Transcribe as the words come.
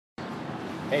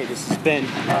Hey, this is Ben.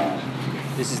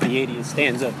 This is the 80th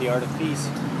stanza of The Art of Peace.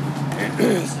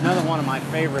 It's another one of my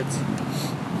favorites.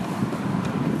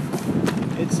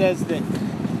 It says that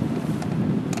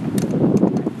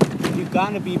you've got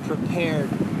to be prepared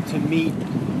to meet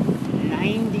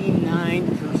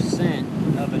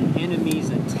 99% of an enemy's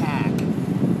attack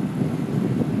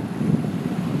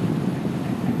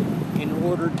in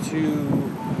order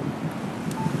to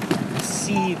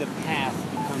see the path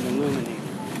become illuminated.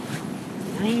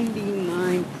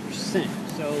 99%.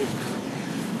 So,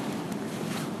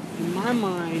 in my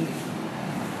mind,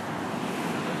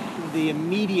 the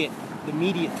immediate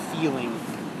feeling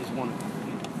is one of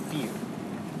fear.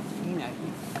 You know,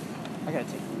 I gotta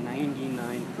take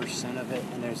 99% of it,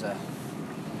 and there's a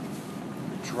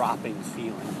dropping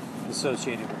feeling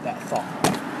associated with that thought.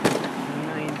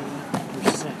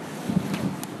 90%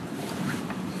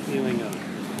 feeling of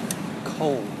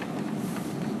cold,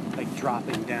 like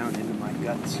dropping down into my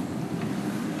guts.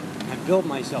 I build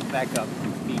myself back up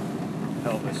from feet,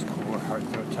 pelvis, core, heart,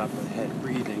 throat, top of the head,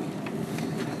 breathing.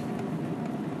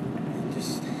 And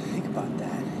just think about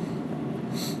that.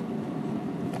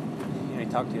 I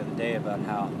talked the other day about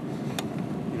how,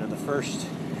 the first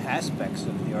aspects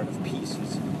of the art of peace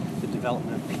is the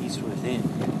development of peace within.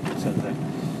 So the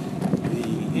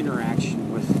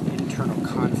interaction with internal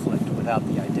conflict without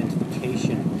the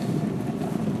identification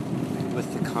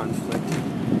with the conflict,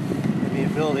 and the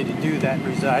ability to do that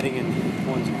residing in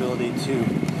one's ability to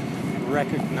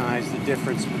recognize the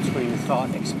difference between the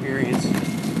thought experience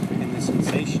and the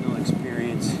sensational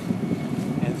experience,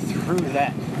 and through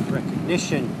that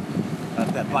recognition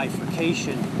of that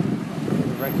bifurcation,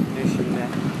 the recognition that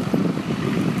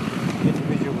the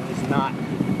individual is not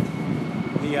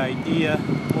the idea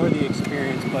or the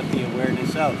experience but the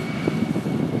awareness of.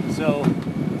 So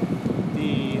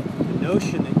the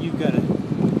notion that you've got to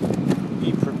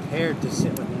be prepared to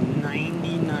sit with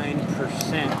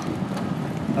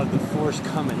 99% of the force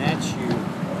coming at you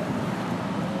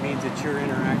means that you're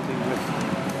interacting with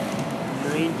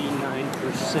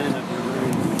 99% of your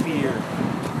own fear,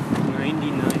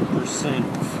 99%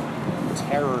 of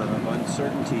terror, of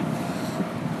uncertainty.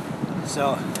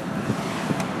 So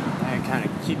I kind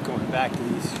of keep going back to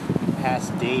these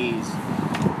past days,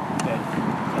 that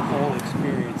the whole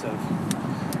experience of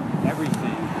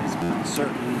everything is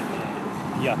uncertain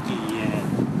and yucky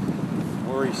and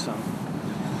worrisome.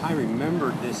 I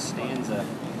remembered this stanza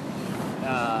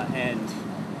and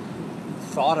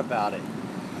thought about it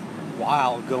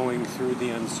while going through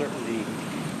the uncertainty.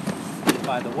 And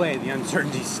by the way, the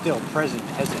uncertainty is still present,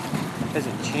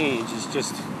 hasn't changed. It's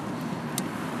just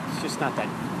not that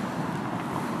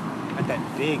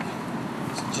big.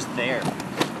 It's just there.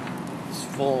 It's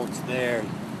full. It's there.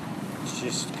 It's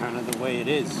just kind of the way it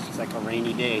is. It's like a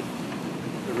rainy day.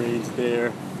 The rain's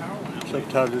there.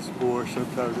 Sometimes it's more,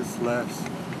 sometimes it's less.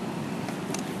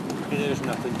 And there's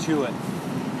nothing to it.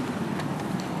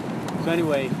 So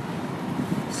anyway,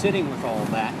 sitting with all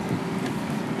that,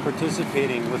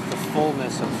 participating with the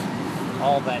fullness of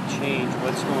all that change,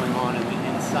 what's going on in the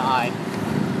inside,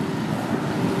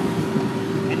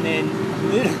 and then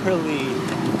literally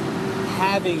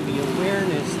having the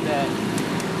awareness that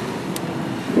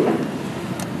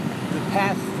the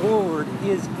path forward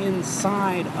is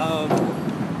inside of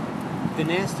the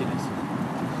nastiness,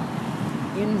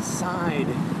 inside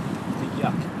the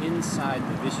yuck, inside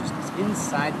the viciousness,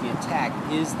 inside the attack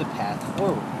is the path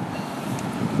forward.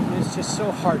 And it's just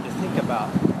so hard to think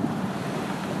about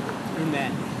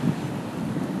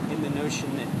in the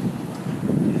notion that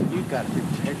you've got to be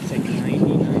prepared to take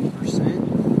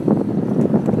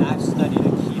 99%. And I've studied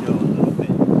Aikido a little bit,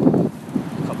 a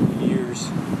couple of years,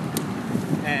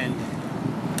 and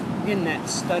in that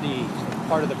study,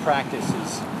 part of the practice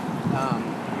is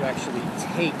you actually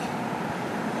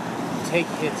take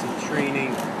hits in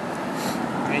training,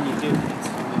 and you give hits.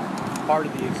 And part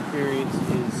of the experience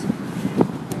is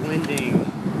blending,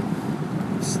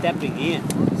 stepping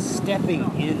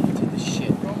into the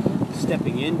shit,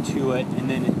 stepping into it, and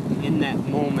then in that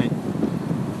moment,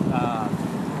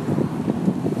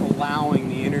 allowing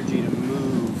the energy to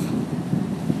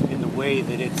move in the way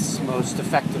that it's most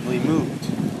effectively moved.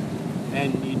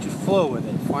 And you just flow with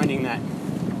it, finding that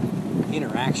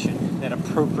interaction, that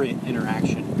appropriate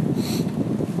interaction.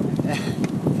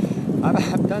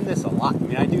 I've done this a lot. I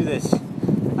mean, I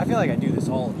feel like I do this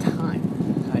all the time.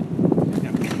 I'm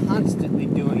constantly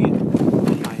doing it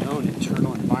in my own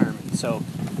internal environment. So,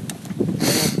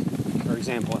 for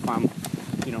example, if I'm,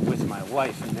 with my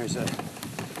wife and there's an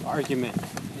argument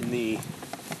and the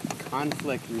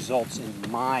conflict results in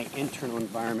my internal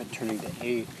environment turning to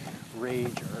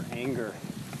rage or anger,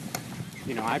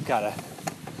 I've got to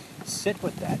sit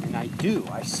with that, and I do.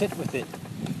 I sit with it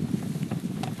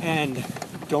and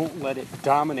don't let it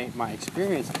dominate my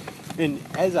experience. And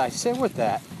as I sit with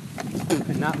that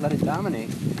and not let it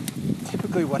dominate,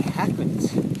 typically what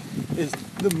happens is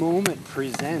the moment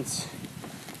presents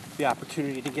the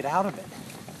opportunity to get out of it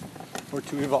or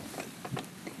to evolve.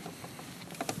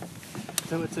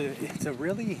 So it's a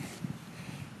really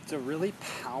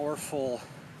powerful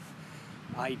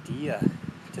idea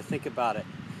to think about it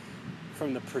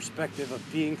from the perspective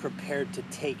of being prepared to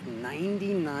take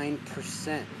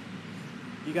 99%.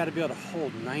 You got to be able to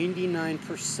hold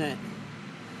 99%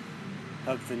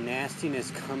 of the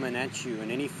nastiness coming at you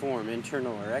in any form,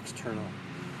 internal or external,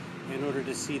 in order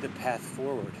to see the path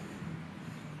forward.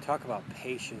 Talk about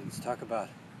patience. Talk about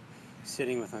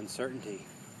sitting with uncertainty,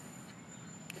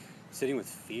 sitting with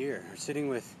fear, or sitting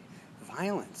with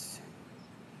violence.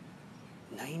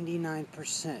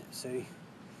 99%. So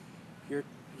you're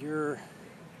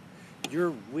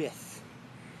with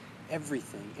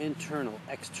everything, internal,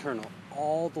 external,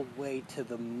 all the way to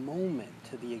the moment,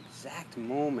 to the exact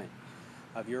moment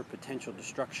of your potential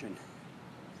destruction.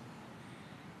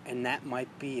 And that might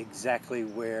be exactly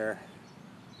where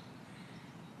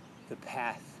the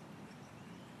path,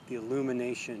 the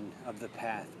illumination of the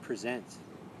path presents.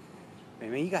 I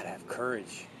mean, you gotta have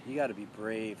courage. You gotta be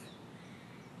brave.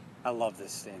 I love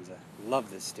this stanza. Love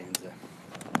this stanza.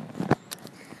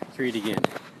 Let's read again.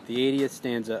 The 80th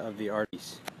stanza of the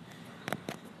Artis.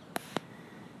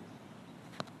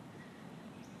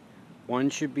 One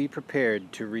should be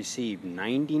prepared to receive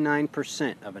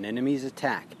 99% of an enemy's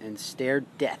attack and stare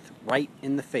death right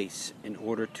in the face in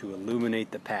order to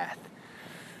illuminate the path.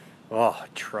 Oh,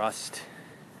 trust,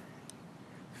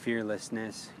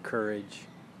 fearlessness, courage,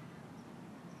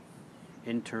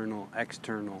 internal,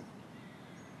 external.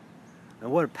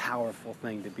 And what a powerful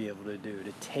thing to be able to do,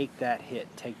 to take that hit,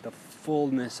 take the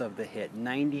fullness of the hit,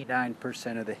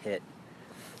 99% of the hit,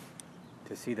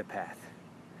 to see the path.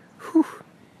 Whew.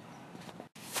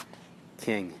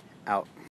 King, out.